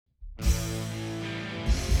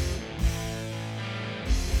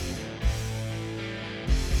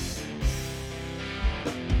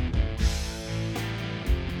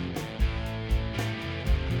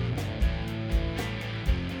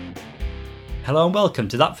Hello and welcome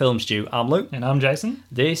to That Film Stew. I'm Luke. And I'm Jason.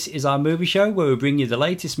 This is our movie show where we bring you the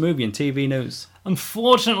latest movie and TV news.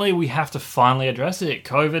 Unfortunately, we have to finally address it.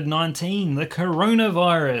 COVID-19, the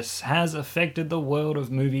coronavirus, has affected the world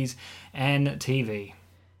of movies and TV.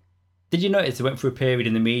 Did you notice they went through a period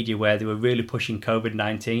in the media where they were really pushing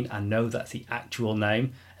COVID-19? I know that's the actual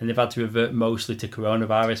name, and they've had to revert mostly to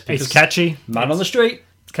coronavirus. It's catchy. Man on the street.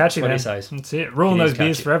 It's catchy, That's what man. he says. That's it. Ruling It is those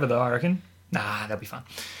beers catchy. forever, though, I reckon. Nah, that'll be fun.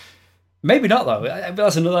 Maybe not though.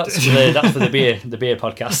 That's for the beer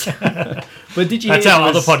podcast. But did you? That's hear our there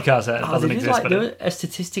other was- podcast. It Oh, doesn't they did, exist, like, but there was a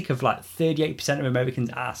statistic of like 38% of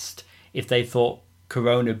Americans asked if they thought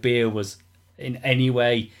Corona beer was in any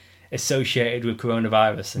way associated with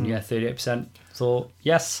coronavirus, and 38% thought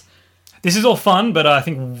yes. this is all fun, but I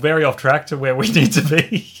think very off track to where we need to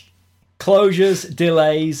be. Closures,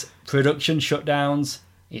 delays, production shutdowns.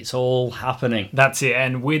 It's all happening. That's it.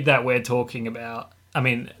 And with that, we're talking about, I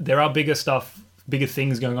mean, there are bigger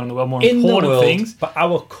things going on in the world, more In the important world, things. but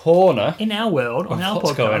our corner. In our world, on our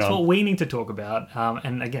what's going podcast, on. what we need to talk about,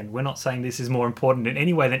 and again, we're not saying this is more important in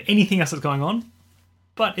any way than anything else that's going on,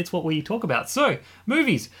 but it's what we talk about. So,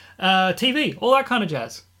 movies, TV, all that kind of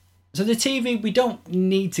jazz. So the TV, we don't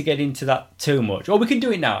need to get into that too much, or we can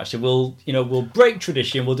do it now. Actually, we'll break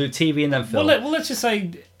tradition. We'll do TV and then film. Well, let's just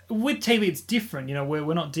say with TV, it's different. You know,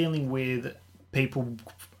 we're not dealing with people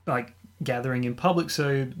like gathering in public.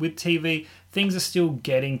 So with TV, things are still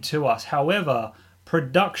getting to us. However,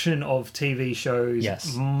 production of TV shows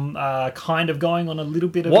Yes. are kind of going on a little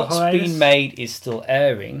bit of What's a hiatus. been made is still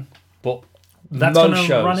airing, but That's most gonna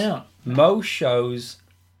shows, run out. Most shows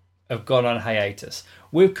have gone on hiatus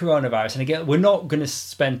with coronavirus. And again, we're not going to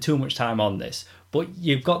spend too much time on this, but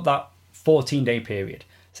you've got that 14-day period.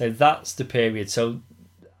 So that's the period. So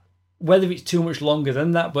whether it's too much longer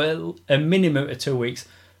than that, but a minimum of 2 weeks,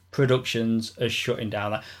 productions are shutting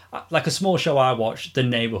down. Like a small show I watched, The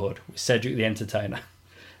Neighbourhood, with Cedric the Entertainer.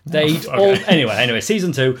 They'd anyway,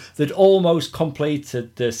 season 2, they'd almost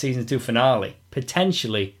completed the season 2 finale.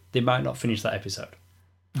 Potentially, they might not finish that episode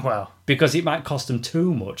Wow. because it might cost them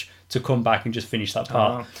too much to come back and just finish that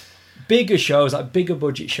part. Oh. Bigger shows, like bigger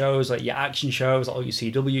budget shows, like your action shows, like all your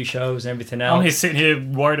CW shows and everything else. I'm here sitting here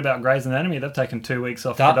worried about Grey's Anatomy. They've taken 2 weeks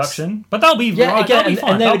off That's- production, but they'll be Yeah, right. again, They'll be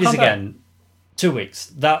fine. and there They'll it is come back. again. 2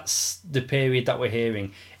 weeks. That's the period that we're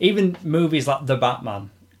hearing. Even movies like The Batman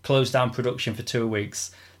closed down production for 2 weeks.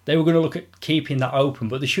 They were going to look at keeping that open,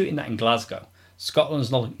 but they're shooting that in Glasgow. Scotland's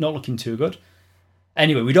not looking too good.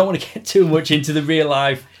 Anyway, we don't want to get too much into the real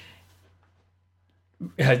life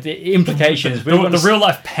the implications. We want The to real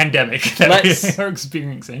life pandemic that Let's- we're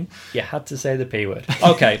experiencing. You had to say the P word.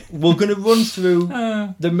 Okay, we're going to run through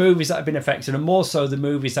the movies that have been affected, and more so the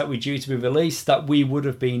movies that were due to be released that we would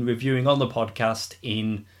have been reviewing on the podcast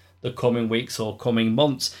in the coming weeks or coming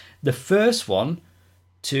months. The first one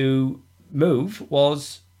to move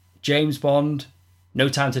was James Bond, No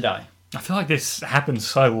Time to Die. I feel like this happened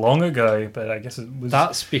so long ago, but I guess it was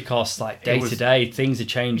That's because, like, day was- to day, things are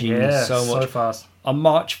changing yeah, so much. fast. On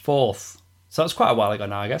March 4th, so that's quite a while ago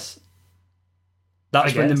now, I guess.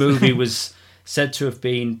 That's I when the guess. movie was said to have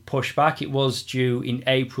been pushed back. It was due in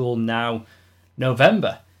April, now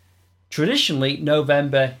November. Traditionally,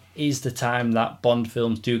 November is the time that Bond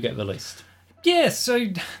films do get released. Yeah, so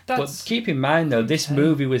But that's keep in mind, though, this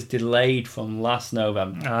movie was delayed from last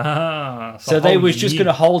November. so So they whole was just year.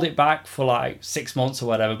 going to hold it back for like 6 months or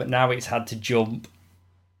whatever, but now it's had to jump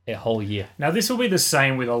a whole year. Now this will be the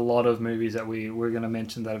same with a lot of movies that we're going to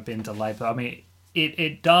mention that have been delayed. But I mean,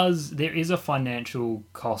 it does. There is a financial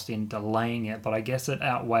cost in delaying it, but I guess it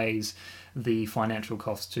outweighs the financial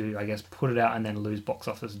cost to, I guess, put it out and then lose box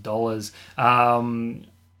office dollars.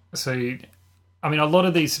 So, I mean, a lot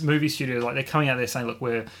of these movie studios, like, they're coming out there saying, look,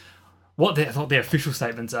 what their official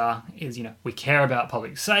statements are is, you know, we care about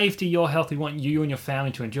public safety, your health, we want you and your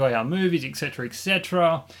family to enjoy our movies, etc.,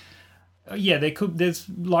 etc. Yeah, there's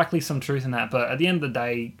likely some truth in that, but at the end of the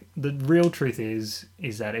day, the real truth is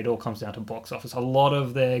that it all comes down to box office. A lot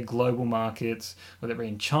of their global markets, whether it be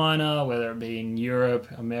in China, whether it be in Europe,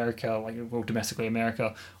 America, domestically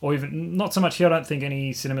America, or even not so much here. I don't think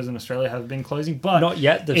any cinemas in Australia have been closing, but Not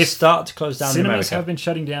yet. They've if started to close down in cinemas America. have been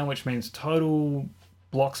shutting down, which means total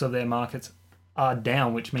blocks of their markets are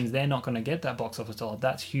down, which means they're not going to get that box office dollar.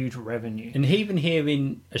 That's huge revenue. And even here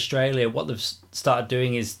in Australia, what they've started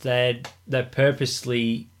doing is they're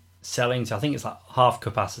purposely selling to, I think it's like half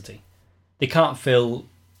capacity. They can't fill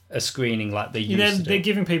a screening like they used to. They're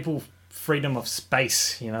giving people freedom of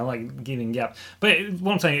space, you know, like giving gap. But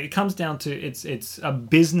what I'm saying, it comes down to it's a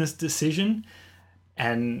business decision,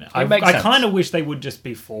 And I makes sense. kind of wish they would just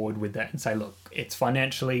be forward with that and say, look, it's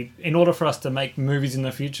financially, in order for us to make movies in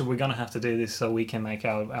the future, we're going to have to do this so we can make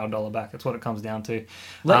our dollar back. That's what it comes down to.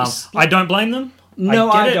 I don't blame them. No,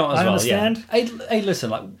 I don't as I well. understand. Yeah. Hey, listen,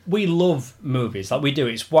 like we love movies, like we do.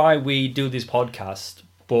 It's why we do this podcast.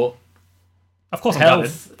 But Of course,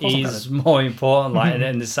 health is more important, like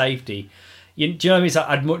and the safety. Do you know what I mean? So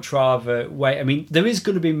I'd much rather wait. I mean, there is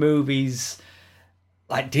going to be movies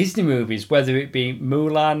like Disney movies, whether it be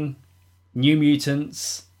Mulan, New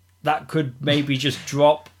Mutants, that could maybe just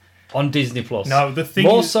drop on Disney Plus. No, the thing.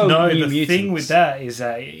 Thing with that is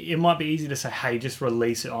it might be easy to say, hey, just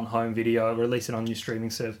release it on home video, release it on your streaming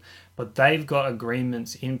service, but they've got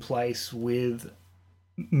agreements in place with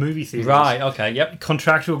movie theaters. Right. Okay. Yep.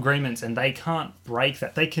 Contractual agreements, and they can't break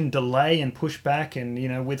that. They can delay and push back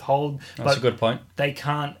and withhold. That's a good point. They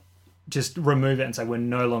can't just remove it and say we're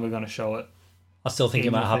no longer going to show it. I still think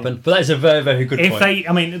it might happen, but that is a very, very good point. If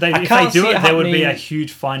they do it, there would be a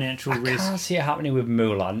huge financial risk. I can't see it happening with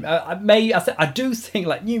Mulan. I do think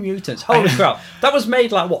like New Mutants. Holy crap, that was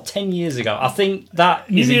made like 10 years ago. I think that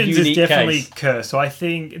New is a Mutants unique is definitely case. cursed. So I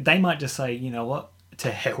think they might just say, you know what, to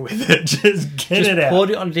hell with it, just get it out. Put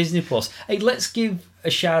it on Disney Plus. Hey, let's give a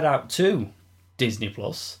shout out to Disney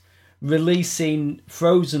Plus releasing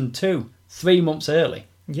Frozen 2 3 months early.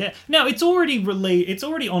 Yeah. Now, it's already released. It's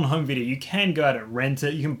already on home video. You can go out and rent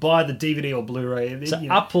it. You can buy the DVD or Blu-ray. So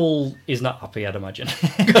Apple is not happy, I'd imagine.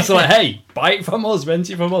 Because they're like, hey, buy it from us, rent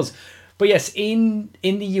it from us. But yes, in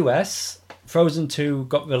the US, Frozen 2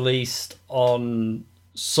 got released on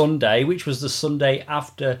Sunday, which was the Sunday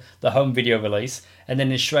after the home video release. And then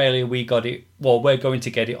in Australia, we got it. Well, we're going to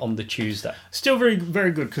get it on the Tuesday. Still very,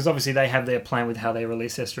 very good, because obviously they have their plan with how they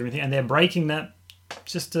release their streaming thing, and they're breaking that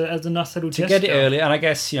just as a nice little gesture. To get it early, and I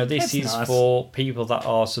guess this That's is nice. for people that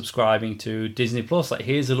are subscribing to Disney Plus. Like,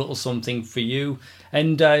 here's a little something for you.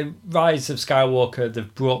 And Rise of Skywalker,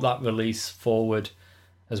 they've brought that release forward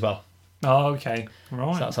as well. Oh, okay,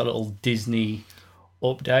 right. So that's a little Disney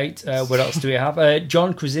update. What else do we have?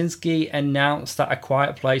 John Krasinski announced that A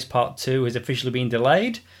Quiet Place Part 2 has officially been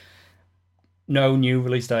delayed. No new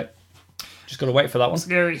release date. Just got to wait for that one.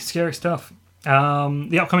 Scary stuff.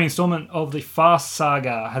 The upcoming installment of the Fast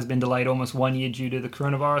Saga has been delayed almost 1 year due to the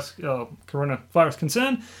coronavirus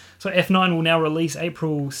concern. So F9 will now release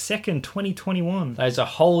April 2nd, 2021. That is a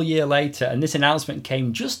whole year later, and this announcement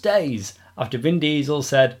came just days after Vin Diesel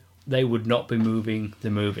said they would not be moving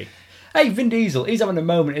the movie. Hey, Vin Diesel, he's having a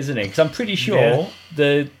moment, isn't he? Because I'm pretty sure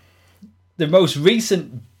the most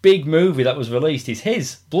recent big movie that was released is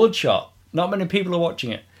his, Bloodshot. Not many people are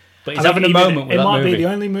watching it. But he's having a moment with that movie. It might be the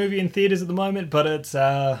only movie in theaters at the moment, but it's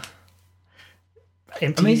empty.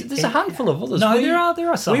 I mean, there's a handful of others. No, there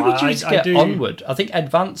are some. We were due to get Onward. I think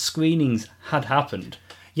advanced screenings had happened.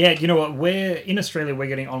 Yeah, you know what? In Australia, we're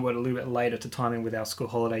getting Onward a little bit later to time in with our school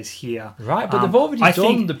holidays here. Right, but they've already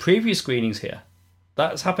done the previous screenings here.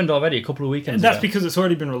 That's happened already a couple of weekends ago. That's because it's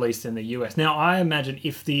already been released in the US. Now, I imagine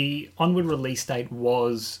if the Onward release date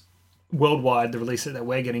was worldwide, the release that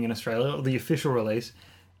we're getting in Australia, or the official release,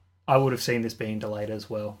 I would have seen this being delayed as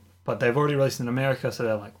well. But they've already released in America, so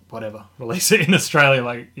they're like, whatever, release it in Australia,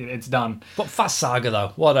 like, it's done. But Fast Saga,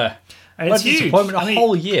 though, what a huge. disappointment,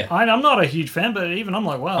 whole year. I'm not a huge fan, but even I'm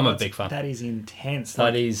like, wow. I'm a big fan. That is intense.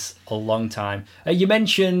 That is a long time. You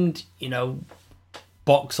mentioned,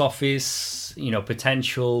 box office,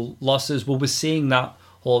 potential losses. Well, we're seeing that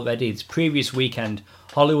already. It's previous weekend,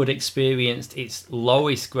 Hollywood experienced its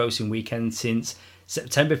lowest grossing weekend since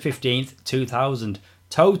September 15th, 2000,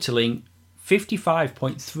 totaling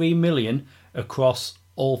 55.3 million across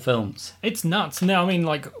all films. It's nuts. Now, I mean,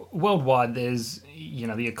 like, worldwide, there's,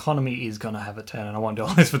 the economy is going to have a turn, and I won't do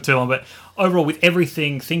all this for too long, but overall, with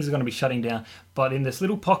everything, things are going to be shutting down. But in this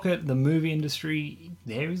little pocket, the movie industry,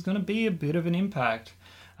 there is going to be a bit of an impact.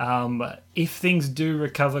 If things do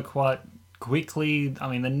recover quite quickly, I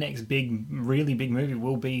mean, the next really big movie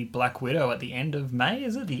will be Black Widow at the end of May.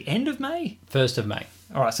 Is it the end of May? 1st of May.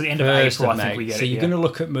 All right, so the end of April, I think we get it. So you're going to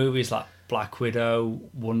look at movies like Black Widow,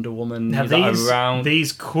 Wonder Woman, now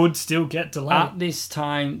these could still get delayed. At this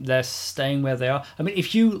time, they're staying where they are. I mean,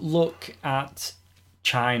 if you look at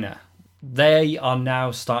China, they are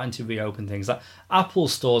now starting to reopen things. Like Apple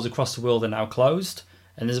stores across the world are now closed,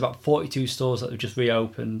 and there's about 42 stores that have just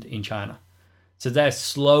reopened in China. So they're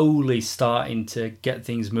slowly starting to get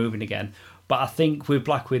things moving again. But I think with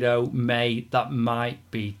Black Widow, May, that might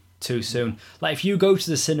be too soon. Like, if you go to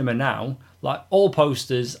the cinema now, like, all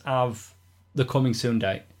posters have the coming soon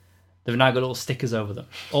date. They've now got little stickers over them.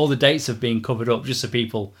 All the dates have been covered up just so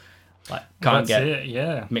people can't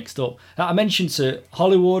get mixed up. Now, I mentioned to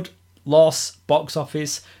Hollywood, loss, box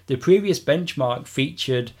office. The previous benchmark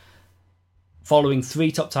featured following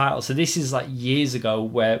 3 top titles. So this is like years ago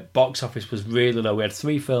where box office was really low. We had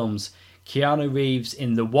 3 films. Keanu Reeves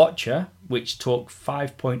in The Watcher, which took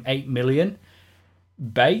 5.8 million.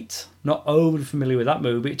 Bait, not overly familiar with that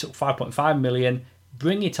movie, it took 5.5 million.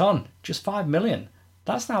 Bring It On, just 5 million.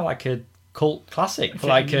 That's now like a cult classic for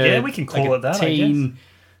like a, we can call like it that, teen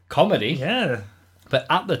comedy. Yeah. But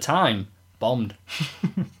at the time, bombed.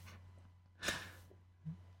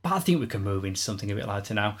 But I think we can move into something a bit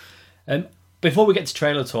lighter now. Before we get to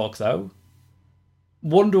trailer talk, though,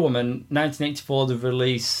 Wonder Woman 1984, they've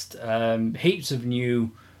released heaps of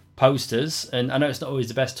new posters, and I know it's not always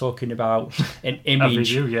the best talking about an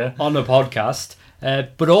image on a podcast,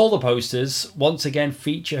 but all the posters once again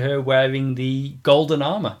feature her wearing the golden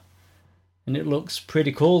armor, and it looks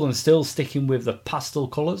pretty cool and still sticking with the pastel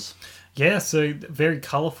colours. Yeah, so very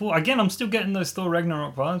colourful. Again, I'm still getting those Thor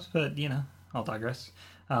Ragnarok vibes, but I'll digress.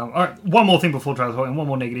 All right, one more thing before trailer talk, and one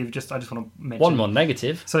more negative. I just want to mention one more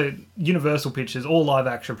negative. So Universal Pictures, all live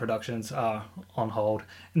action productions are on hold,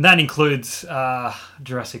 and that includes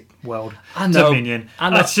Jurassic World Dominion.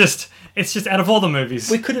 And it's just out of all the movies.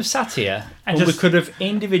 We could have sat here and we could have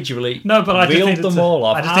individually I reeled them all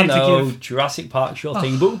off. I know Jurassic Park's your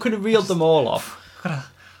thing, but we could have reeled them all off.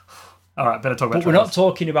 All right, better talk about. But we're not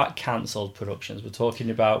talking about cancelled productions. We're talking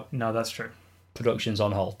about that's true. Productions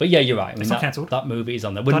on hold. But yeah, you're right. I mean, it's not cancelled. That movie is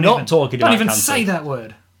on there. We're not talking about Don't even cancelled. say that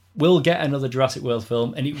word. We'll get another Jurassic World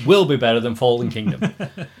film, and it will be better than Fallen Kingdom.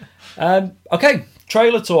 Okay,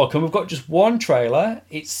 trailer talk. And we've got just one trailer.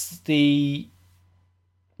 It's the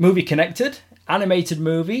movie Connected, animated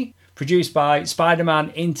movie, produced by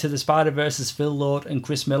Spider-Man Into the Spider-Verse's Phil Lord and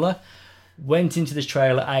Chris Miller. Went into this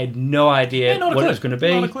trailer. I had no idea what it was going to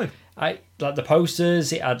be. Not a clue. I like the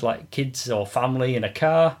posters. It had like kids or family in a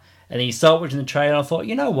car. And then you start watching the trailer, and I thought,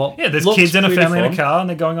 you know what? Yeah, there's kids and a family in a car, and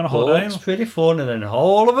they're going on a holiday. It's pretty fun, and then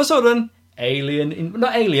all of a sudden,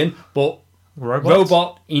 not alien, but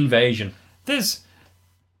robot invasion. It's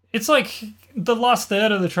like the last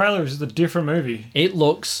third of the trailer is a different movie. It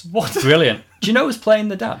looks brilliant. Do you know who's playing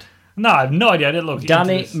the dad? No, I have no idea. I didn't look.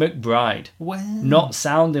 Danny McBride. Well, not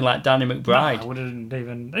sounding like Danny McBride. No, I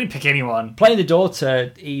didn't pick anyone. Playing the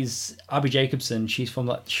daughter is Abby Jacobson. She's from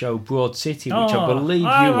that show Broad City, which I believe you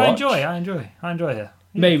watch. I enjoy her. Yeah.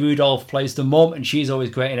 Mae Rudolph plays the mum, and she's always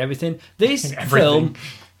great in everything. This film,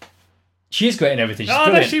 she's great in everything. She's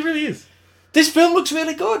brilliant. No, she really is. This film looks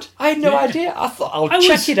really good. I had no idea. I thought I'll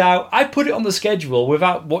check it out. I put it on the schedule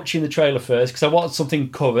without watching the trailer first because I wanted something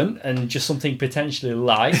current and just something potentially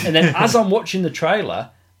light. And then as I'm watching the trailer,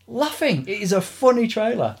 laughing. It is a funny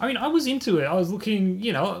trailer. I mean, I was into it. I was looking,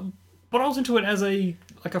 but I was into it as a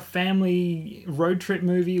family road trip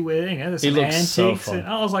movie where there's some antiques. So fun. And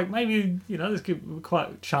I was like, maybe this could be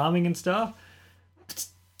quite charming and stuff.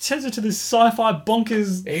 Turns into this sci-fi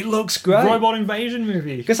bonkers. It looks great. Robot invasion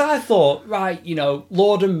movie. Because I thought, right,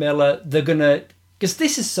 Lord and Miller, they're gonna. Because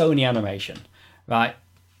this is Sony Animation, right?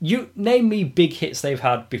 You name me big hits they've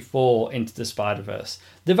had before Into the Spider-Verse.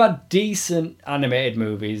 They've had decent animated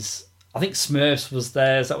movies. I think Smurfs was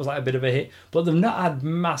theirs. That was like a bit of a hit, but they've not had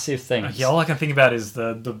massive things. Yeah, all I can think about is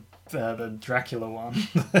the Dracula one,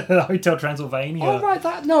 Hotel Transylvania. Oh right,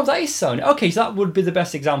 that is Sony. Okay, so that would be the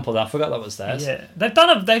best example. Then I forgot that was theirs. Yeah, they've done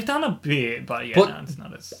a bit, but it's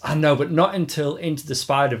not as. I know, but not until Into the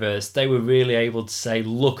Spider-Verse they were really able to say,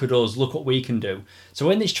 "Look at us, look what we can do." So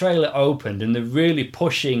when this trailer opened and they're really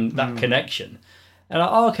pushing that connection, and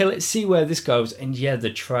okay, let's see where this goes. And yeah,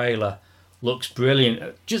 the trailer looks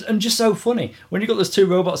brilliant, just so funny. When you got those two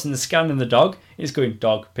robots in the scan and the dog, it's going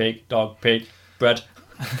dog, pig, bread.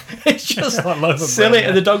 It's just silly, bread,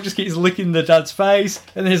 and the dog just keeps licking the dad's face,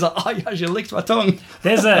 and then he's like, "Oh, you actually licked my tongue."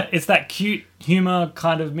 It's that cute humor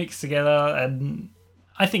kind of mixed together, and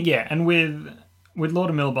I think and with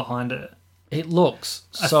Lord and Miller behind it, it looks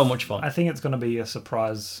so much fun. I think it's going to be a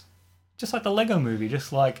surprise, just like the Lego Movie,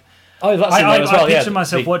 just like that's I picture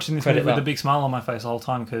myself watching this movie with a big smile on my face the whole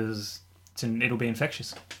time because it'll be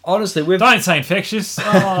infectious. Honestly, don't say infectious.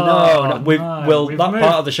 No. That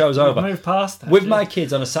part of the show's over. We've moved past that. With my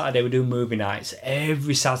kids on a Saturday, we do movie nights.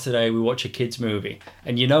 Every Saturday, we watch a kids' movie.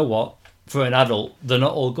 And you know what? For an adult, they're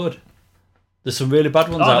not all good. There's some really bad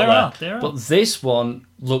ones out there. But this one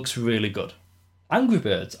looks really good. Angry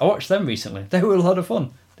Birds. I watched them recently. They were a lot of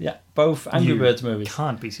fun. Yeah, both Angry Birds movies.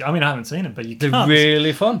 Can't be. I mean, I haven't seen it, but they're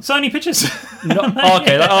really fun. Sony Pictures.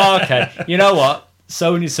 Okay. You know what?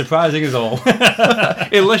 Sony's surprising us all.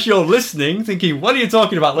 Unless you're listening, thinking, what are you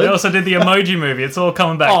talking about, Luke? They also did the Emoji Movie. It's all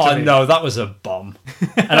coming back to me. No, that was a bomb.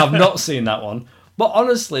 And I've not seen that one. But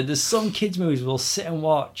honestly, there's some kids' movies we'll sit and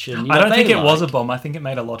watch. And I don't think it was a bomb. I think it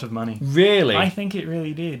made a lot of money. Really? I think it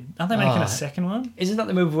really did. Aren't they making a second one? Isn't that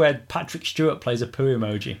the movie where Patrick Stewart plays a poo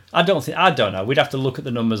emoji? I don't know. We'd have to look at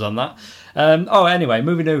the numbers on that. Anyway,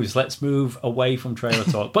 movie news. Let's move away from trailer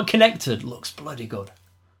talk. But Connected looks bloody good.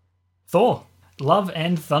 Thor, Love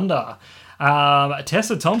and Thunder.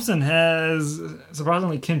 Tessa Thompson has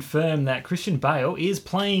surprisingly confirmed that Christian Bale is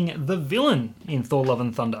playing the villain in Thor, Love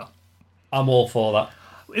and Thunder. I'm all for that.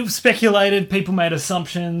 It was speculated, people made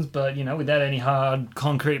assumptions, but, without any hard,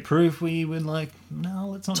 concrete proof, we were like,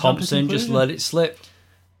 no, let's not jump to Thompson just let it slip.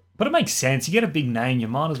 But it makes sense. You get a big name, you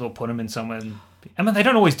might as well put him in somewhere. I mean, they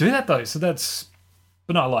don't always do that, though, so that's...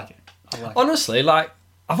 But no, I like it. Honestly,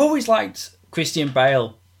 I've always liked Christian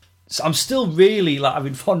Bale. So I'm still really,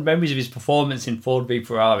 having fond memories of his performance in Ford v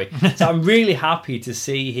Ferrari. So I'm really happy to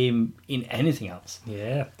see him in anything else.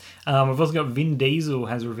 Yeah. We've also got Vin Diesel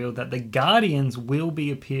has revealed that the Guardians will be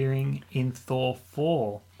appearing in Thor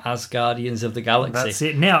 4. As Guardians of the Galaxy. That's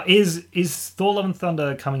it. Now, is Thor Love and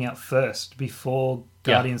Thunder coming out first before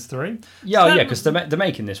Guardians 3? Yeah, because they're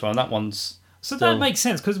making this one. That one's... So that makes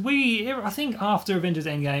sense, because I think after Avengers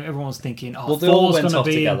Endgame, everyone's thinking, Thor's going to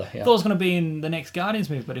be Thor's going to be in the next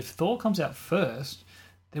Guardians movie. But if Thor comes out first,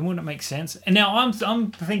 then wouldn't it make sense? And now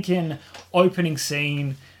I'm thinking opening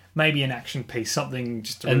scene, maybe an action piece, something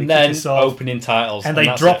just to really kick us off. Opening titles, and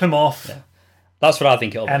they drop him off. Yeah. That's what I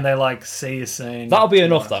think it'll be. And they see a scene. That'll be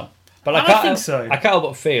enough though. But I don't think so. I can't help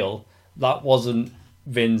but feel that wasn't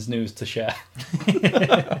Vin's news to share.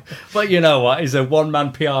 But you know what? He's a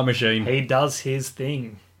one-man PR machine. He does his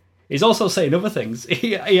thing. He's also saying other things.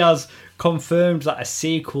 He has confirmed that a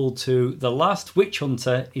sequel to The Last Witch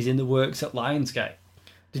Hunter is in the works at Lionsgate.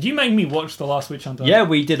 Did you make me watch The Last Witch Hunter? Yeah,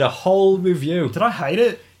 we did a whole review. Did I hate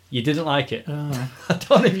it? You didn't like it. I don't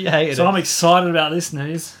know if you hated it. So I'm excited about this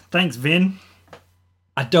news. Thanks, Vin.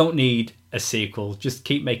 I don't need a sequel. Just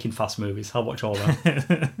keep making fast movies. I'll watch all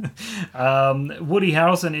that. Woody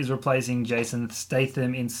Harrelson is replacing Jason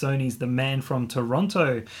Statham in Sony's The Man from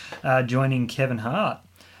Toronto, joining Kevin Hart.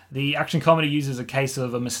 The action comedy uses a case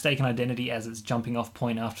of a mistaken identity as its jumping off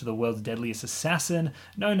point after the world's deadliest assassin,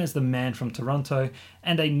 known as the Man from Toronto,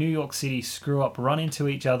 and a New York City screw-up run into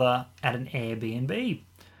each other at an Airbnb.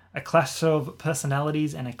 A clash of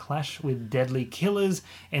personalities and a clash with deadly killers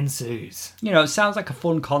ensues. It sounds like a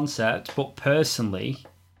fun concept, but personally,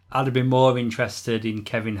 I'd have been more interested in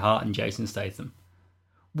Kevin Hart and Jason Statham.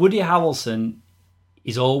 Woody Harrelson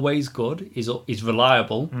is always good, he's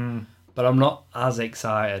reliable, but I'm not as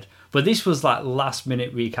excited. But this was last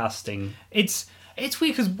minute recasting. It's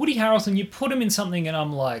weird because Woody Harrelson, you put him in something and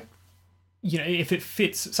I'm like, if it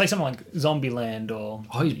fits, say something like Zombieland or...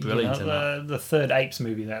 Oh, he's brilliant in that. The third Apes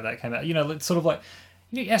movie that came out. It's sort of like,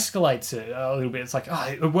 it escalates it a little bit. It's like,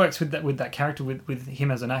 it works with that character, with him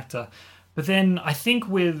as an actor. But then I think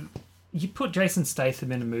you put Jason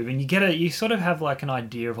Statham in a movie and you sort of have an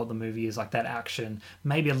idea of what the movie is, that action,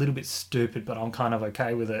 maybe a little bit stupid, but I'm kind of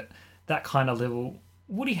okay with it. That kind of level.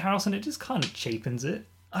 Woody Harrelson, it just kind of cheapens it.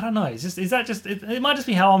 I don't know. It might just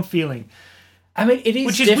be how I'm feeling. I mean, it is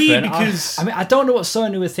Which is different. weird because... I don't know what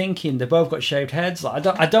Sony were thinking. They both got shaved heads. I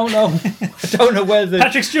don't know. I don't know whether...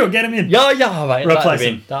 Patrick Stewart, get him in. Yeah, right. Replace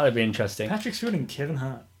him. That'd be interesting. Patrick Stewart and Kevin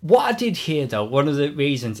Hart. What I did hear, though, one of the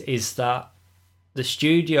reasons is that the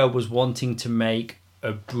studio was wanting to make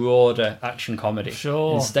a broader action comedy.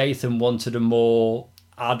 Sure. And Statham wanted a more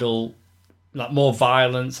adult, more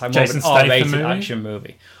violence, more of an Statham R-rated movie? action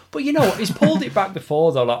movie. But you know what? He's pulled it back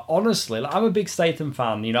before, though. Honestly, I'm a big Statham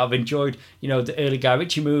fan. I've enjoyed, the early Guy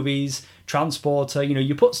Ritchie movies, Transporter.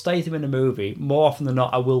 You put Statham in a movie, more often than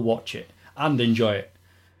not, I will watch it and enjoy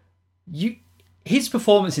it. His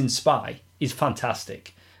performance in Spy is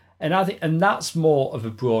fantastic. And I think, that's more of a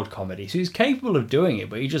broad comedy. So he's capable of doing it,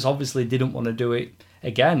 but he just obviously didn't want to do it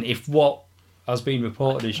again, if what has been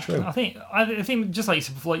reported is true. I think just like you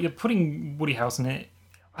said before, you're putting Woody Harrelson in it,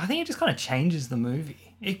 I think it just kind of changes the movie.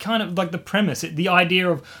 It kind of, the premise, the idea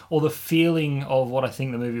of, or the feeling of what I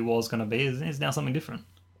think the movie was going to be is now something different.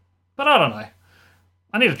 But I don't know.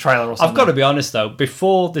 I need a trailer or something. I've got to be honest, though.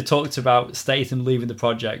 Before they talked about Statham leaving the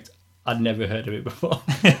project, I'd never heard of it before.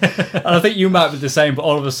 And I think you might be the same, but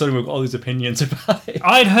all of a sudden we've got all these opinions about it.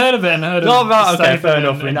 I'd heard of it and heard Not of about, okay, Statham fair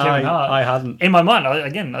enough. and Kevin Hart. I hadn't. In my mind,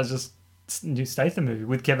 I was just new Statham movie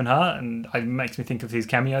with Kevin Hart, and it makes me think of his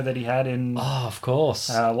cameo that he had in... Oh, of course.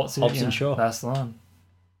 What's it? Hobbs and Shaw. That's the one.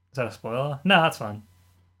 Is that a spoiler? No, that's fine.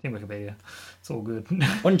 Team Wikipedia. It's all good.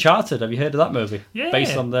 Uncharted, have you heard of that movie? Yeah.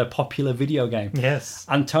 Based on the popular video game. Yes.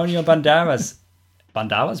 Antonio Banderas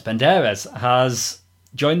has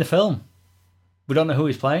joined the film. We don't know who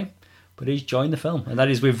he's playing, but he's joined the film, and that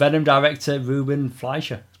is with Venom director Ruben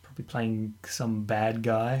Fleischer. Probably playing some bad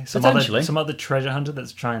guy, Potentially. some other treasure hunter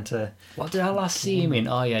that's trying to. What did I last see him in?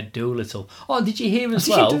 Oh yeah, Doolittle. Oh, did you hear as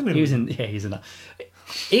Did you well? Doolittle? He was in. Yeah, he's in that.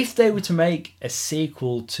 If they were to make a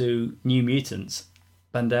sequel to New Mutants,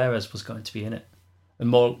 Banderas was going to be in it, and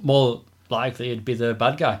more likely it'd be the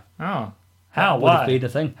bad guy. Oh, how? Would have Why? been a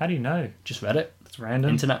thing. How do you know? Just read it. It's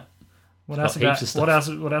random. Internet. What It's else got about heaps of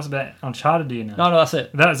stuff. what else about Uncharted do you know? No, that's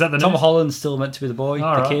it. Is that the Tom news? Holland's still meant to be the boy,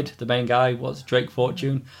 All the right. kid, the main guy. What's Drake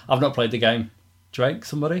Fortune? I've not played the game. Drake,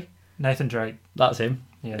 somebody? Nathan Drake. That's him.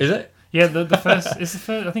 Yeah. Is it? Yeah, the first it's the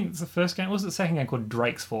first. I think it's the first game. What was the second game called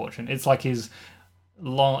Drake's Fortune? It's like his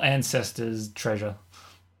long ancestors' treasure.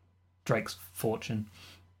 Drake's Fortune.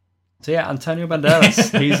 So yeah, Antonio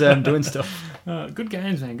Banderas. He's doing stuff. Good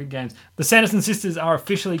games, man. Good games. The Sanderson sisters are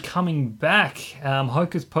officially coming back.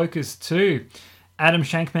 Hocus Pocus 2. Adam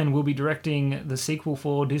Shankman will be directing the sequel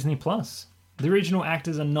for Disney Plus. The original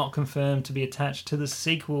actors are not confirmed to be attached to the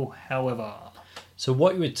sequel, however. So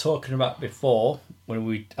what you were talking about before, when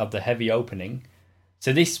we had the heavy opening,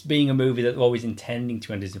 so this being a movie that we're always intending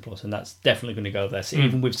to on Disney Plus, and that's definitely going to go there. So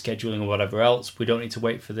even with scheduling or whatever else, we don't need to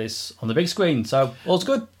wait for this on the big screen. So all's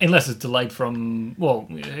good. Unless it's delayed from... Well,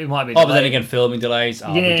 it might be Oh, delayed. but then again, filming delays.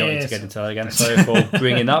 Oh, we don't need to Yes. get into that again. Sorry for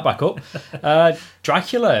bringing that back up.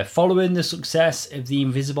 Dracula. Following the success of The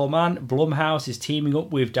Invisible Man, Blumhouse is teaming up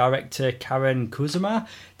with director Karen Kusama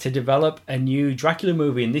to develop a new Dracula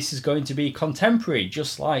movie, and this is going to be contemporary,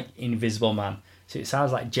 just like Invisible Man. So it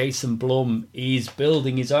sounds like Jason Blum is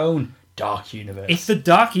building his own dark universe. If the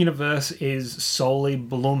Dark Universe is solely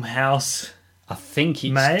Blumhouse, I think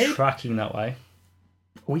it's Mate? tracking that way.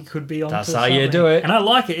 we could be on. That's how you do it. And I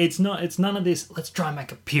like it. It's none of this. Let's try and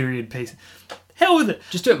make a period piece. Hell with it.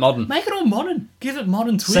 Just do it modern. Make it all modern. Give it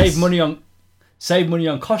modern twists. Save money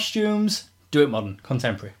on costumes. Do it modern,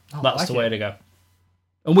 contemporary. That's like the way it. to go.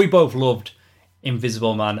 And we both loved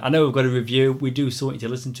Invisible Man. I know we've got a review. We do something to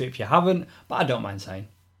listen to if you haven't, but I don't mind saying.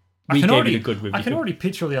 We gave it a good review. I can already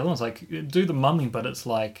picture all the other ones. Like, do the Mummy, but it's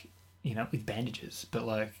like, with bandages, but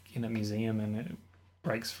like in a museum and it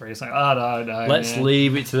breaks free. It's like, no. Let's man.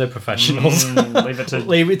 leave it to the professionals. Leave it to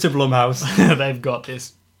Leave it to Blumhouse. They've got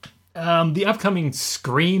this. The upcoming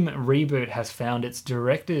Scream reboot has found its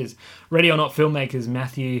directors. Ready or Not filmmakers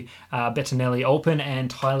Matthew Bettinelli Olpin and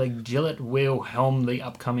Tyler Gillett will helm the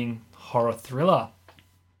upcoming horror thriller.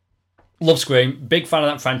 Love Scream. Big fan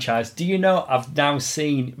of that franchise. Do you know I've now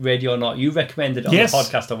seen Ready or Not? You recommended it on Yes. the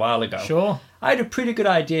podcast a while ago. Sure. I had a pretty good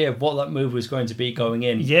idea of what that movie was going to be going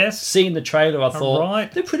in. Yes. Seeing the trailer, I thought,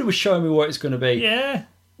 right. they pretty much showing me what it's going to be. Yeah.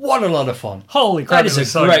 What a lot of fun. Holy crap. That is it was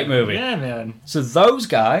a so great good. movie. Yeah, man. So those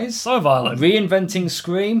guys, So violent. reinventing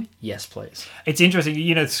Scream, yes please. It's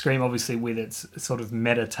interesting, Scream obviously with its sort of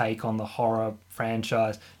meta take on the horror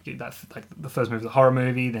franchise. That like the first movie was a horror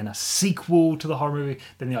movie, then a sequel to the horror movie,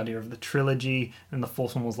 then the idea of the trilogy, and the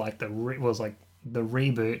fourth one was like the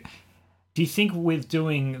reboot. Do you think with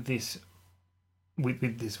doing this,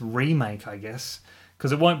 with this remake, I guess,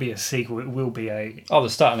 because it won't be a sequel, it will be a... Oh, they're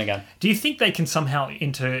starting again. Do you think they can somehow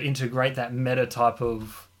integrate that meta type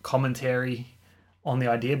of commentary on the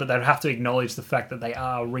idea, but they'd have to acknowledge the fact that they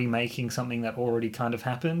are remaking something that already kind of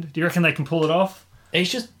happened? Do you reckon they can pull it off? It's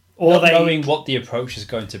just Or not they- knowing what the approach is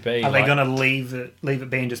going to be. Are they like, going to leave it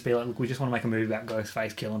be and just be like, look, we just want to make a movie about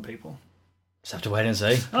Ghostface killing people? Just have to wait and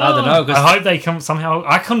see. I don't know. I hope they come somehow.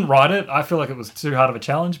 I couldn't write it. I feel like it was too hard of a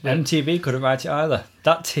challenge. But MTV couldn't write it either.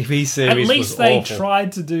 That TV at series least was they awful.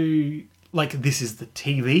 tried to do like this is the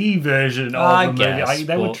TV version of I the guess, movie.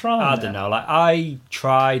 They were but trying. I that. don't know. Like I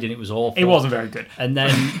tried and it was awful. It wasn't very good. And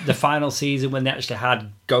then the final season when they actually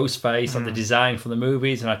had Ghostface and the design from the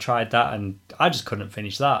movies, and I tried that and I just couldn't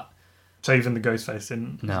finish that. So even the Ghostface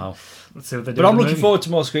didn't. No. Let's see what they do. But I'm with the looking movie. forward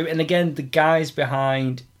to more Scream. And again, the guys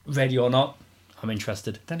behind Ready or Not, I'm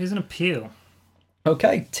interested. That is an appeal.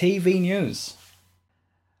 Okay, TV news.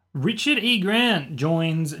 Richard E. Grant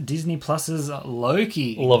joins Disney Plus's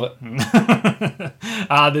Loki. Love it.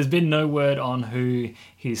 There's been no word on who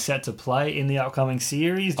he's set to play in the upcoming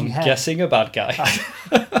series. Do I'm you have- guessing a bad guy.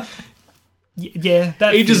 Yeah,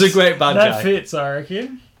 that He does a fits. great bad that guy. fits, I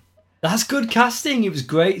reckon. That's good casting. It was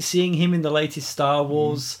great seeing him in the latest Star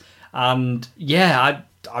Wars. And yeah,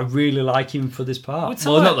 I really like him for this part. Would Well,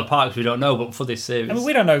 someone- not the parts we don't know, but for this series. I mean,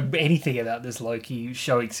 we don't know anything about this Loki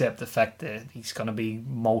show except the fact that he's going to be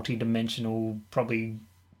multi-dimensional, probably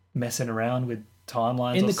messing around with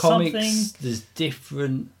timelines in or the comics, something. there's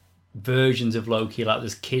different versions of Loki. Like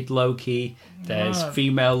there's Kid Loki, there's Right.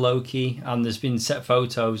 female Loki, and there's been set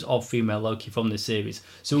photos of female Loki from this series.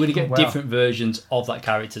 So we're going to get Wow. different versions of that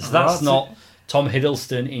character. So that's Right. not Tom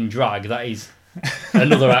Hiddleston in drag. That is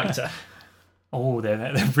another actor. Oh,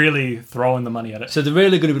 they're really throwing the money at it. So they're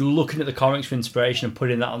really going to be looking at the comics for inspiration and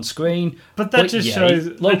putting that on screen. But that just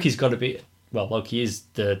shows... Loki's got to be... Well, Loki is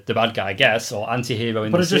the bad guy, I guess, or anti-hero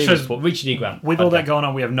in the series, but Richard E. Grant. With all that going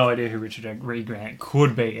on, we have no idea who Richard E. Grant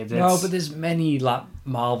could be. No, but there's many like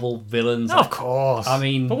Marvel villains. No, of course. I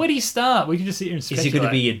mean... But where do you start? We can just sit here and speculate. Is he going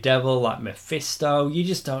to be a devil like Mephisto? You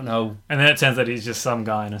just don't know. And then it turns out he's just some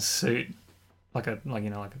guy in a suit. Like a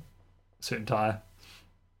suit and tie.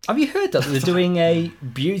 Have you heard that they're doing a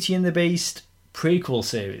Beauty and the Beast prequel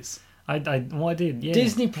series? I did, yeah.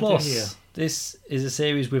 Disney Plus. This is a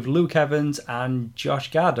series with Luke Evans and Josh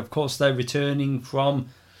Gad. Of course, they're returning from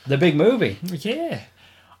the big movie. Yeah.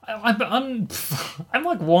 I'm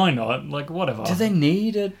like, why not? Like, whatever. Do they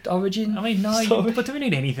need an origin? I mean, no, but do we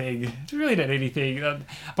need anything? Do we really need anything?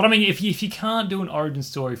 But I mean, if you can't do an origin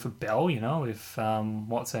story for Belle, if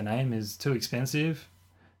what's her name is too expensive.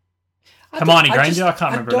 Hermione Granger, I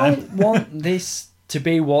can't remember her name. I don't want this to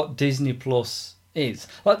be what Disney Plus is.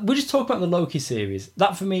 Like, we're just talking about the Loki series.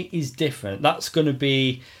 That for me is different. That's going to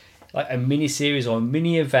be like a mini series or a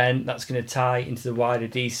mini event that's going to tie into the wider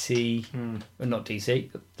DC, well, not DC.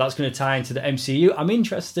 That's going to tie into the MCU. I'm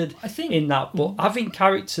interested in that, but having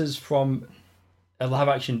characters from a live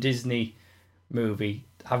action Disney movie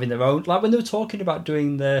having their own, like when they were talking about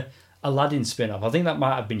doing the Aladdin spin-off, I think that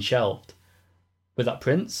might have been shelved. With that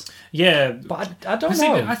prince, yeah, but I don't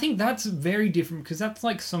know. I think that's very different because that's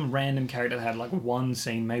like some random character that had like one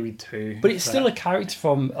scene, maybe two. But it's still a character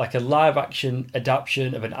from like a live action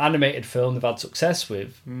adaptation of an animated film they've had success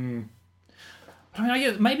with. I mean, I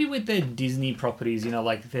guess maybe with their Disney properties,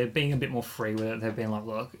 like they're being a bit more free with it. They're being like,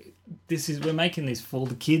 look, we're making this for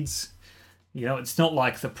the kids. It's not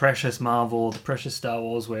like the precious Marvel, the precious Star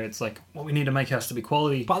Wars, where it's like what we need to make has to be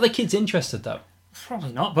quality. But are the kids interested though?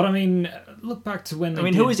 Probably not, but I mean, look back to when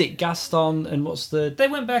who is it? Gaston and what's the... They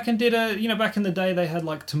went back and did back in the day they had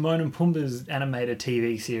like Timon and Pumbaa's animated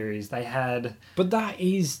TV series. They had... But that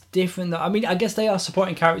is different. I mean, I guess they are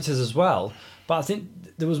supporting characters as well, but I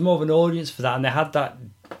think there was more of an audience for that, and they had that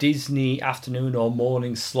Disney afternoon or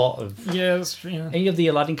morning slot of... Any of the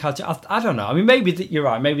Aladdin characters. I don't know. I mean, maybe you're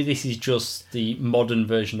right. Maybe this is just the modern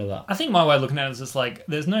version of that. I think my way of looking at it is just like,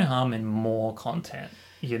 there's no harm in more content,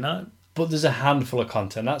 But there's a handful of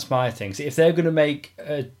content. That's my thing. So if they're going to make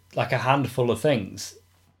a handful of things,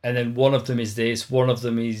 and then one of them is this, one of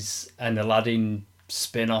them is an Aladdin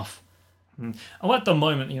spin-off. Oh, at the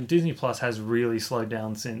moment, Disney Plus has really slowed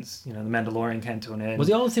down since The Mandalorian came to an end. Well,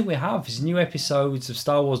 the only thing we have is new episodes of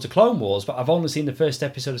Star Wars: The Clone Wars, but I've only seen the first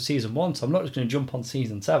episode of season 1, so I'm not just going to jump on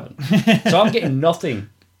season 7. So I'm getting nothing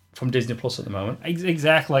from Disney Plus at the moment.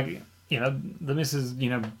 Exactly. The missus,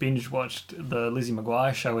 binge watched the Lizzie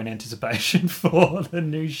McGuire show in anticipation for the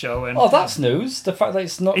new show. And that's news. The fact that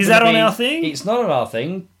it's not... Is that on our thing? It's not on our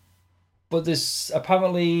thing. But there's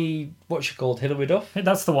apparently, what's she called? Hilary Duff?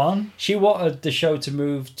 That's the one. She wanted the show to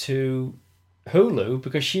move to Hulu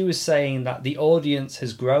because she was saying that the audience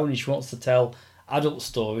has grown and she wants to tell adult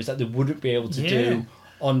stories that they wouldn't be able to do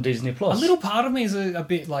on Disney Plus. A little part of me is a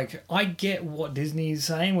bit like, I get what Disney's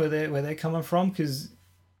saying, where they're coming from, because...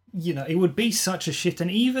 it would be such a shift.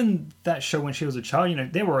 And even that show when she was a child,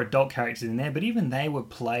 there were adult characters in there, but even they were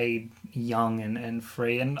played young and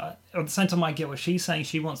free. And at the same time, I get what she's saying.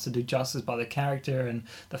 She wants to do justice by the character and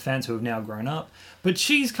the fans who have now grown up. But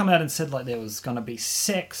she's come out and said like there was going to be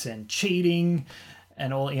sex and cheating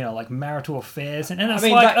and all, like marital affairs. And it's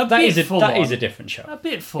that is a different show. A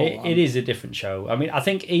bit full. It is a different show. I mean, I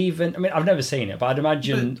think I've never seen it, but I'd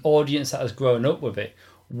imagine audience that has grown up with it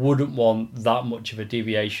wouldn't want that much of a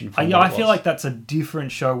deviation from I feel like that's a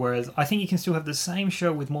different show, whereas I think you can still have the same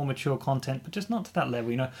show with more mature content, but just not to that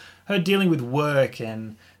level. Her dealing with work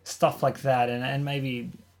and stuff like that, and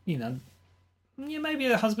maybe, maybe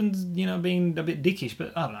her husband's, being a bit dickish,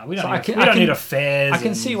 but I don't know. We don't need affairs. I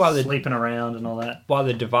can see why they're sleeping around and all that. Why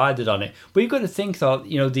they're divided on it. But you've got to think that,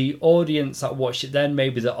 the audience that watched it then,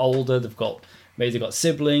 maybe they're older, maybe they've got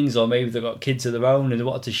siblings, or maybe they've got kids of their own and they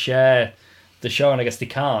wanted to share the show, and I guess they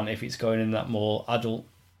can't if it's going in that more adult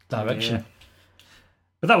direction. Yeah.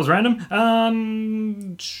 But that was random.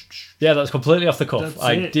 Yeah, that's completely off the cuff.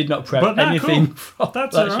 I did not prep anything from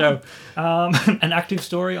that show. An active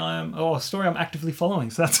story I'm actively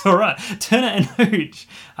following, so that's all right. Turner and Hooch.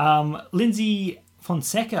 Lindsay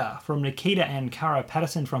Fonseca from Nikita and Cara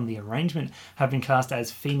Patterson from The Arrangement have been cast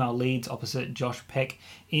as female leads opposite Josh Peck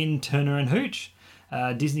in Turner and Hooch.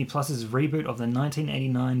 Disney Plus's reboot of the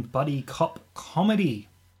 1989 buddy cop comedy.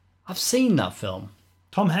 I've seen that film.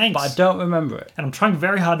 Tom Hanks. but I don't remember it. And I'm trying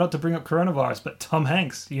very hard not to bring up coronavirus, but Tom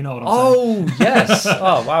Hanks, you know what I'm saying. Oh, yes.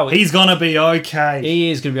 Oh, wow. He's going to be okay.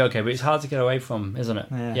 He is going to be okay, but it's hard to get away from, isn't it?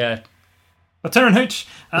 Yeah. But Turner and Hooch,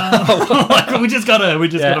 we just gotta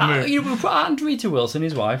move. We put Aunt Rita Wilson,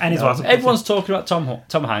 his wife. And his wife. Everyone's talking about Tom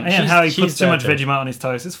Hanks. And how he puts too much Vegemite on his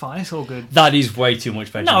toast. It's fine. It's all good. That is way too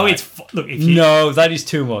much Vegemite. No, it's... Look, if you... No, that is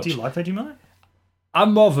too much. Do you like Vegemite?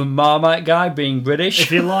 I'm more of a Marmite guy, being British.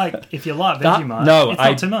 If you like Vegemite, it's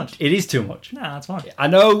not too much. It is too much. No, it's fine. I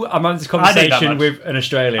know I'm having this conversation with an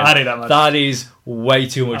Australian. I do that much. That is way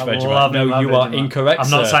too much Vegemite. No, you are incorrect, I'm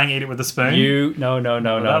not sir. saying eat it with a spoon. No.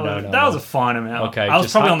 That was a fine amount. Okay, I was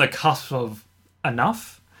probably on the cusp of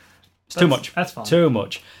enough. It's too much. That's fine. Too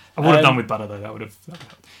much. I would have done with butter, though. That would have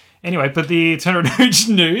helped. Anyway, but the Turner and Hooch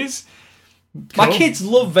news... Cool. My kids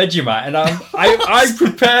love Vegemite, and I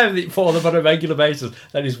prepare it for them on a regular basis.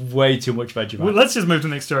 That is way too much Vegemite. Well, let's just move to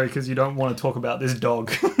the next story because you don't want to talk about this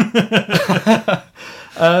dog.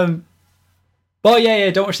 But yeah,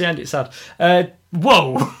 don't watch the end. It's sad.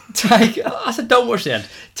 Whoa! I said don't watch the end.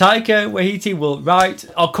 Taika Waititi will write.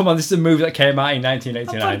 Oh, come on! This is a movie that came out in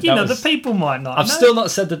 1989. The people might not. I've still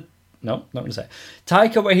not said the. No, not going to say.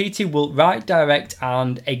 Taika Waititi will write, direct,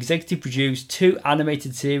 and executive produce 2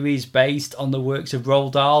 animated series based on the works of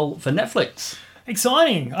Roald Dahl for Netflix.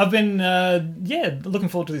 Exciting! I've been, looking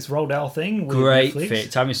forward to this Roald Dahl thing. With Great Netflix.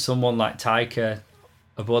 fit. Having someone like Taika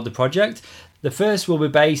aboard the project. The first will be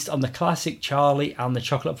based on the classic Charlie and the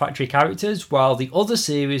Chocolate Factory characters, while the other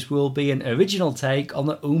series will be an original take on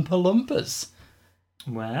the Oompa Loompas.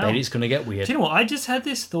 Wow. Maybe it's going to get weird. Do you know what? I just had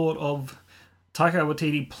this thought of Taika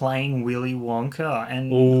Waititi playing Willy Wonka,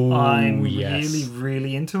 and I'm really,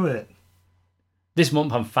 really into it. This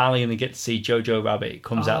month, I'm finally going to get to see Jojo Rabbit. It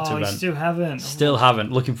comes out to rent. Still haven't. Still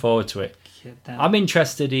haven't. Looking forward to it. I'm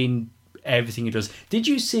interested in everything he does. Did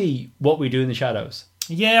you see What We Do in the Shadows?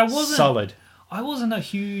 Yeah, I wasn't. Solid. I wasn't a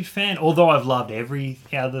huge fan, although I've loved every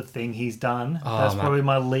other thing he's done. That's probably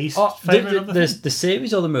my least favourite of the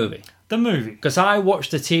series or the movie? The movie. Because I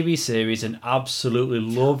watched the TV series and absolutely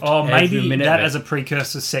loved every minute that of it. as a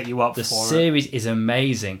precursor set you up for it. The series is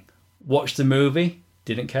amazing. Watched the movie,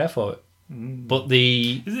 didn't care for it. But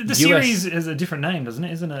the series is a different name, doesn't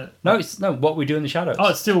it? Isn't it? No, What We Do in the Shadows. Oh,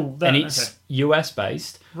 it's still that. And it's US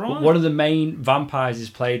based. Right. But one of the main vampires is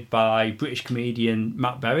played by British comedian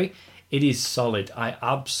Matt Berry. It is solid. I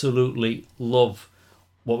absolutely love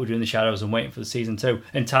What We Do in the Shadows and waiting for the season 2.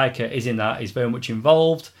 And Taika is in that. He's very much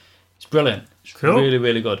involved. It's brilliant. It's cool. Really,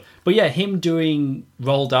 really good. But yeah, him doing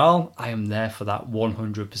Roald Dahl, I am there for that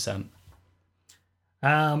 100%.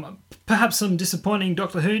 Perhaps some disappointing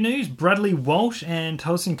Doctor Who news. Bradley Walsh and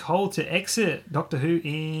Tosin Cole to exit Doctor Who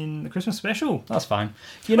in the Christmas special. That's fine.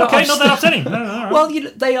 Not that upsetting. No, right. Well,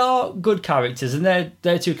 they are good characters, and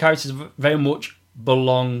their 2 characters very much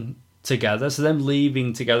belong together. So them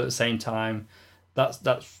leaving together at the same time,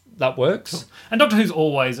 that works. Cool. And Doctor Who's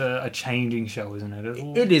always a changing show, isn't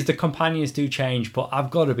it? It is. The companions do change, but I've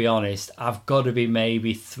got to be honest. I've got to be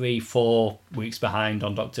maybe 3-4 weeks behind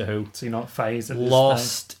on Doctor Who. So you're not phased at this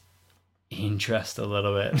Lost interest a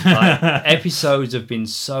little bit. Like, episodes have been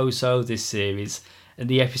so this series, and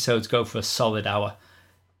the episodes go for a solid hour.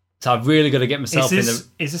 So I've really got to get myself in the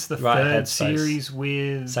Is this the right third headspace. Series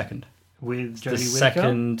with second? With Jodie Whittaker?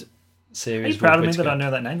 Second series. Are you proud of me that I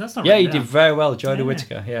know that name? That's not. Yeah, you did very well, Jodie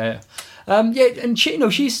Whittaker. Yeah. And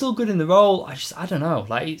she's still good in the role. I don't know.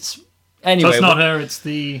 Like it's anyway. So it's not her. It's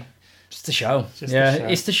the show.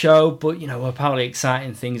 It's the show. But apparently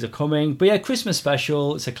exciting things are coming. But yeah, Christmas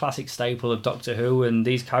special. It's a classic staple of Doctor Who, and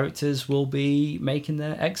these characters will be making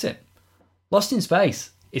their exit. Lost in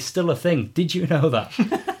Space is still a thing. Did you know that?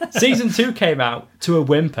 Season 2 came out to a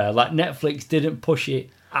whimper. Like Netflix didn't push it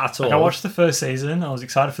at all. I watched the first season. I was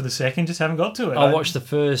excited for the second, just haven't got to it. I watched the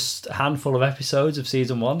first handful of episodes of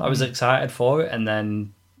season 1. I was excited for it, and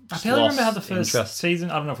then I barely remember how the first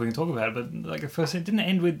season. I don't know if we can talk about it, but like the first season didn't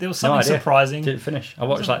end with. There was something surprising. Didn't finish. I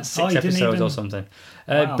watched like 6 episodes or something.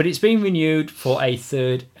 Wow. But it's been renewed for a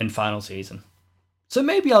 3rd and final season. So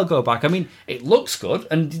maybe I'll go back. I mean, it looks good,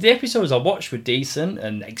 and the episodes I watched were decent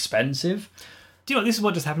and expensive. Do you know, this is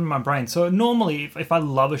what just happened in my brain. So normally, if I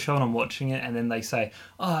love a show and I'm watching it, and then they say,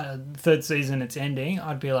 third season, it's ending,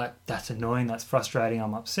 I'd be like, that's annoying, that's frustrating,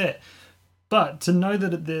 I'm upset. But to know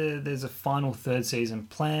that there's a final 3rd season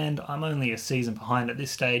planned, I'm only a season behind at this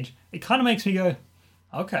stage, it kind of makes me go,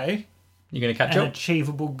 okay. You're going to catch an up?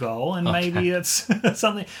 Achievable goal, and maybe it's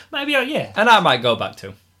something, maybe, yeah. And I might go back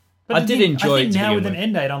too. But I did enjoy it. Now with an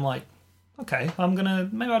end date, I'm like, okay,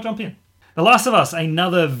 maybe I'll jump in. The Last of Us,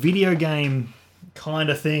 another video game kind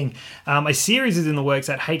of thing. A series is in the works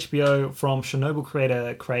at HBO from Chernobyl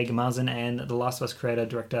creator Craig Mazin and The Last of Us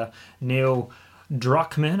director Neil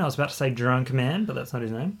Druckmann. I was about to say Drunkman, but that's not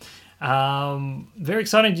his name. Very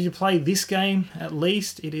exciting. Did you play this game at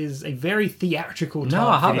least? It is a very theatrical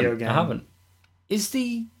type video game. I haven't. Is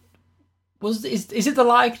it the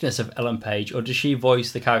likeness of Ellen Page, or does she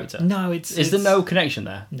voice the character? No, Is there no connection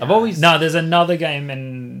there? No. No, there's another game,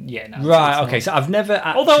 and right. Okay, so I've never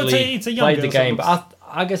actually although it's a young played girl, the game, so but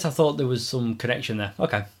I guess I thought there was some connection there.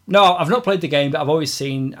 Okay, no, I've not played the game, but I've always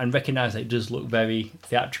seen and recognised that it does look very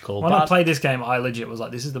theatrical. When I played this game, I legit was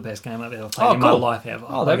like, "This is the best game I've ever played in my life ever."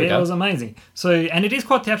 Oh, there we go. It was amazing. So, and it is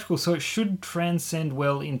quite theatrical, so it should transcend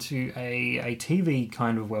well into a TV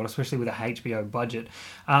kind of world, especially with a HBO budget.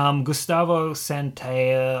 Gustavo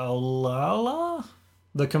Santaolalla,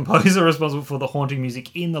 the composer responsible for the haunting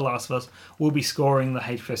music in The Last of Us, will be scoring the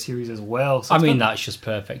HBO series as well. So that's just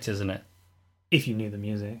perfect, isn't it? If you knew the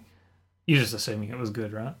music. You're just assuming it was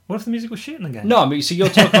good, right? What if the music was shit in the game? No, I mean, so you're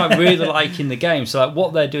talking about really liking the game. So like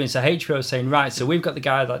what they're doing, so HBO is saying, right, so we've got the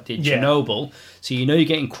guy that did Chernobyl, so you're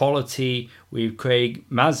getting quality with Craig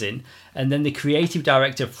Mazin, and then the creative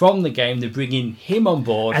director from the game, they're bringing him on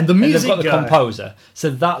board, and the music they've got the composer. So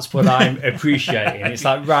that's what I'm appreciating. It's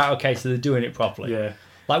like, right, okay, so they're doing it properly. Yeah.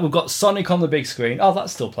 Like we've got Sonic on the big screen. Oh,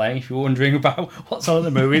 that's still playing, if you're wondering about what's on at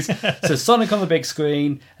the movies. So Sonic on the big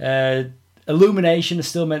screen, Illumination is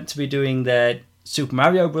still meant to be doing their Super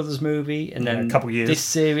Mario Brothers movie, and then a couple years. This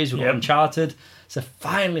series we've got Uncharted. So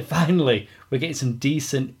finally, we're getting some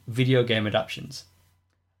decent video game adaptations.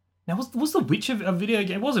 Now, was The Witcher a video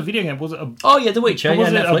game? It was a video game. Was it a? Oh yeah, The Witcher. Yeah,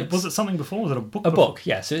 Netflix. Was it something before? Was it a book? A book,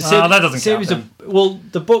 yeah. So it's that doesn't count.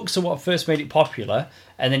 The books are what first made it popular,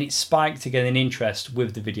 and then it spiked again in interest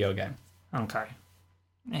with the video game. Okay.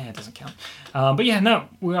 Yeah, it doesn't count. But yeah, no.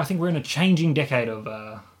 I think we're in a changing decade of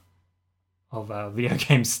video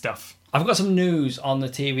game stuff. I've got some news on the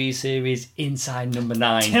TV series Inside Number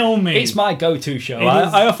 9. Tell me. It's my go-to show.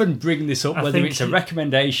 I often bring this up, whether it's a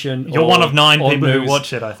recommendation or... You're one of 9 people news. who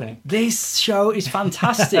watch it, I think. This show is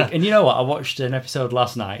fantastic. And you know what? I watched an episode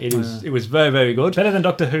last night. It was very, very good. Better than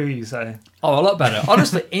Doctor Who, you say? Oh, a lot better.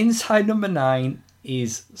 Honestly, Inside Number 9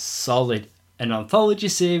 is solid. An anthology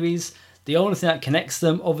series. The only thing that connects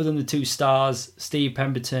them, other than the 2 stars, Steve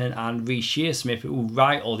Pemberton and Reece Shearsmith, who will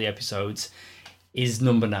write all the episodes, is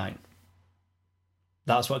Number 9.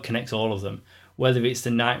 That's what connects all of them. Whether it's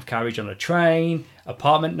the ninth carriage on a train,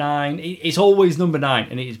 Apartment 9, it's always Number 9,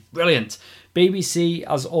 and it is brilliant. BBC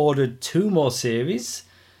has ordered 2 more series.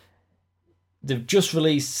 They've just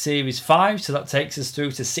released Series 5, so that takes us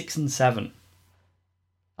through to 6 and 7.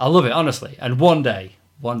 I love it, honestly. And one day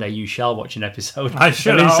you shall watch an episode of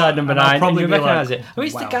Inside Number 9, and you'll recognise it. I mean,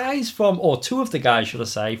 it's the guys from, or 2 of the guys, should I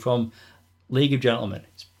say, from League of Gentlemen.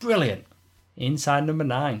 It's brilliant. Inside Number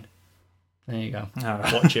 9. There you go.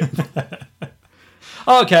 Right. Watch it.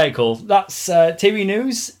 Okay, cool. That's TV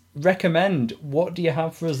news. Recommend. What do you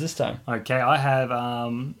have for us this time? Okay, I have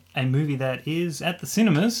a movie that is at the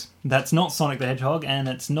cinemas. That's not Sonic the Hedgehog, and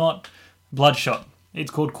it's not Bloodshot.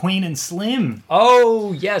 It's called Queen and Slim.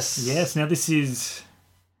 Oh, yes. Yes, now this is...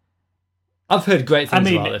 I've heard great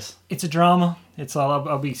things about this. It's a drama.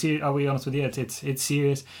 I'll be honest with you. It's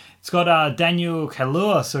serious. It's got Daniel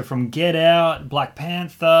Kaluuya, so from Get Out, Black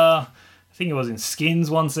Panther. I think he was in Skins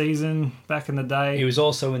one season back in the day. He was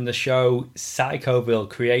also in the show Psychoville,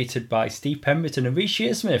 created by Steve Pemberton and Reece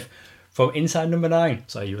Shearsmith from Inside Number 9.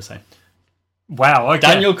 So you were saying. Wow, okay.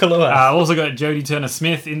 Daniel Kaluuya. Also got Jodie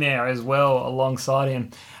Turner-Smith in there as well alongside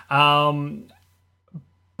him.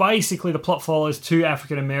 Basically, the plot follows 2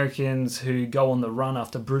 African Americans who go on the run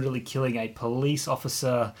after brutally killing a police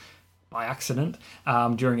officer by accident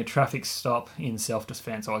during a traffic stop in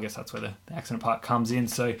self-defense. So I guess that's where the accident part comes in.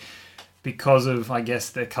 So because of, I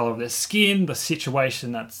guess, the colour of their skin, the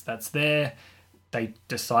situation that's there, they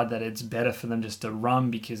decide that it's better for them just to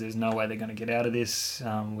run because there's no way they're going to get out of this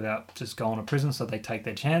without just going to prison. So they take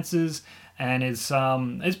their chances. And it's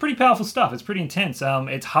pretty powerful stuff. It's pretty intense.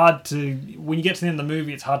 It's hard to, when you get to the end of the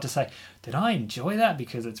movie, it's hard to say, did I enjoy that?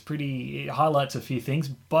 Because it highlights a few things,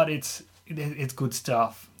 but it's good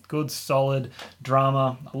stuff. Good, solid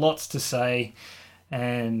drama. Lots to say.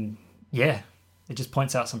 And yeah, it just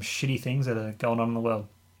points out some shitty things that are going on in the world.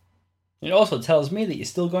 It also tells me that you're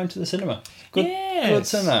still going to the cinema. Good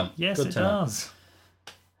to know. Yes, good it does.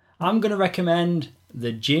 I'm going to recommend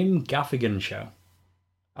The Jim Gaffigan Show.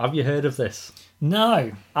 Have you heard of this?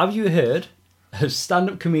 No. Have you heard of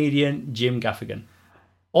stand-up comedian Jim Gaffigan?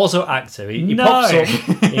 Also actor. He pops up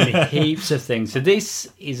in heaps of things. So this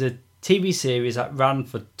is a TV series that ran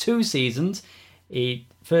for 2 seasons. It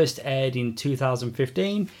first aired in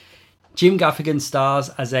 2015. Jim Gaffigan stars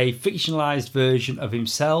as a fictionalized version of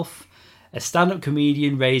himself, a stand-up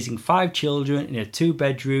comedian raising 5 children in a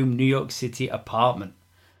 2-bedroom New York City apartment.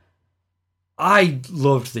 I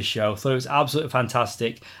loved the show. Thought it was absolutely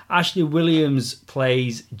fantastic. Ashley Williams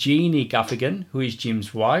plays Jeannie Gaffigan, who is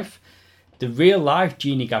Jim's wife. The real-life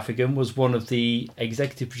Jeannie Gaffigan was one of the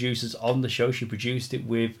executive producers on the show. She produced it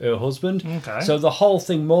with her husband. Okay. So the whole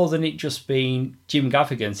thing, more than it just being Jim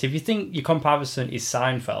Gaffigan. So if you think your comparison is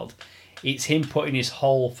Seinfeld, it's him putting his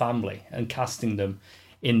whole family and casting them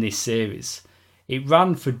in this series. It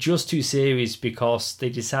ran for just 2 series because they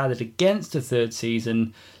decided against a 3rd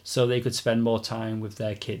season so they could spend more time with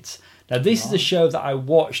their kids. Now, this is a show that I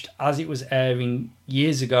watched as it was airing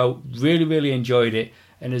years ago. Really, really enjoyed it.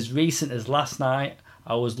 And as recent as last night,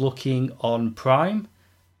 I was looking on Prime.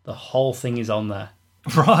 The whole thing is on there.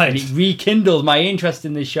 Right. And it rekindled my interest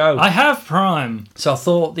in this show. I have Prime. So I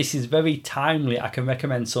thought this is very timely. I can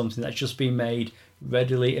recommend something that's just been made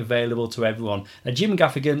readily available to everyone. Now, Jim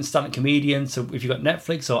Gaffigan, stand-up comedian, so if you've got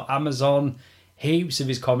Netflix or Amazon, heaps of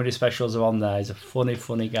his comedy specials are on there. He's a funny,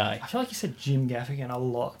 funny guy. I feel like you said Jim Gaffigan a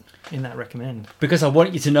lot in that recommend. Because I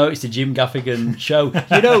want you to know it's the Jim Gaffigan show.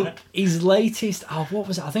 You know, his latest, what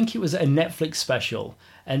was it? I think it was a Netflix special.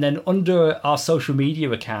 And then under our social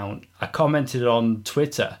media account, I commented on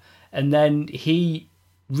Twitter. And then he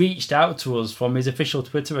reached out to us from his official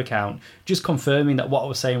Twitter account, just confirming that what I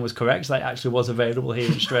was saying was correct, that it actually was available here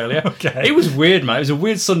in Australia. Okay. It was weird, man. It was a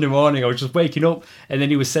weird Sunday morning. I was just waking up, and then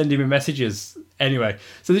he was sending me messages. Anyway,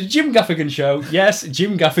 so the Jim Gaffigan show, yes,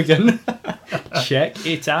 Jim Gaffigan. Check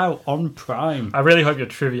it out on Prime. I really hope your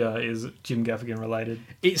trivia is Jim Gaffigan related.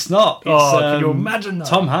 It's not. It's, can you imagine that?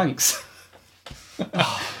 Tom Hanks.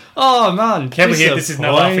 Oh, man. Can we hear this is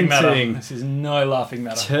no laughing matter? Disappointing. This is no laughing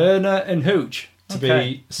matter. Turner and Hooch, to Okay.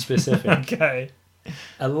 be specific. Okay.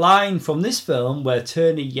 A line from this film where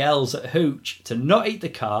Turner yells at Hooch to not eat the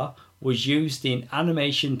car was used in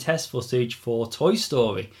animation test footage for Toy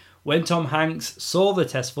Story. When Tom Hanks saw the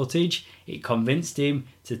test footage, it convinced him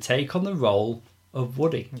to take on the role of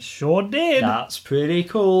Woody. Sure did. That's pretty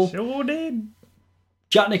cool. Sure did.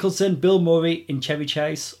 Jack Nicholson, Bill Murray, and Chevy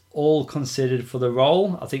Chase, all considered for the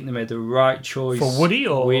role. I think they made the right choice. For Woody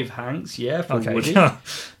or? With Hanks, yeah, for Okay. Woody.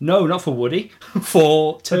 No, not for Woody.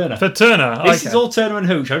 For Turner. For Turner. This okay. is all Turner and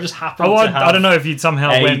Hooch. I just happen Oh, to have I don't know if you'd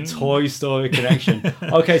somehow a went. Toy Story connection.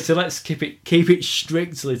 Okay, so let's keep it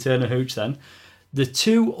strictly Turner Hooch then. The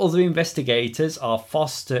 2 other investigators are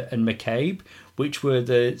Foster and McCabe, which were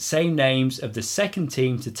the same names of the second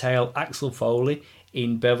team to tail Axel Foley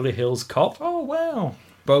in Beverly Hills Cop. Oh, wow.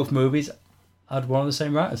 Both movies had one of the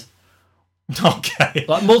same writers. Okay.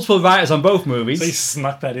 Like multiple writers on both movies. So he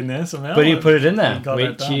snuck that in there somehow. But he put it in there, Got that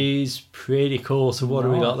which done. is pretty cool. So what do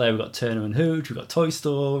we got there? We've got Turner and Hooch, we've got Toy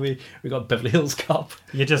Story, we've got Beverly Hills Cop.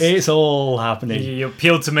 It's all happening. You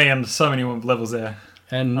appealed to me on so many levels there.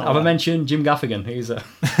 And have I mentioned Jim Gaffigan? He's a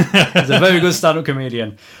very good stand-up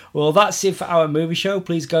comedian. Well, that's it for our movie show.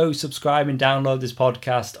 Please go subscribe and download this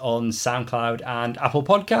podcast on SoundCloud and Apple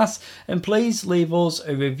Podcasts. And please leave us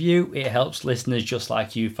a review. It helps listeners just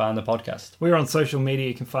like you find the podcast. We're on social media.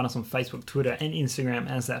 You can find us on Facebook, Twitter, and Instagram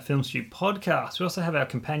as That Film Stew Podcast. We also have our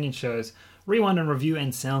companion shows, Rewind and Review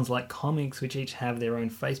and Sounds Like Comics, which each have their own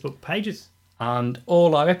Facebook pages. And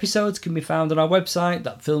all our episodes can be found on our website,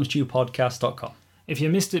 thatfilmstewpodcast.com. If you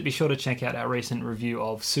missed it, be sure to check out our recent review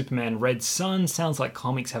of Superman Red Sun. Sounds Like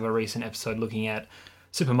Comics have a recent episode looking at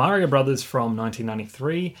Super Mario Brothers from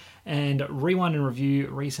 1993. And Rewind and Review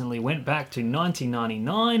recently went back to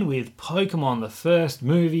 1999 with Pokemon, the first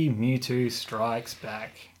movie, Mewtwo Strikes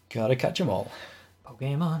Back. Gotta catch 'em all.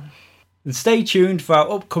 Pokemon. And stay tuned for our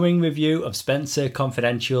upcoming review of Spencer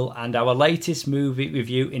Confidential and our latest movie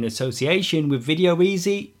review in association with Video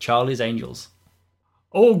Easy, Charlie's Angels.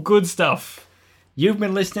 All good stuff. You've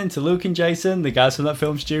been listening to Luke and Jason, the guys from That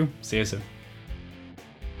Film Stew. See you soon.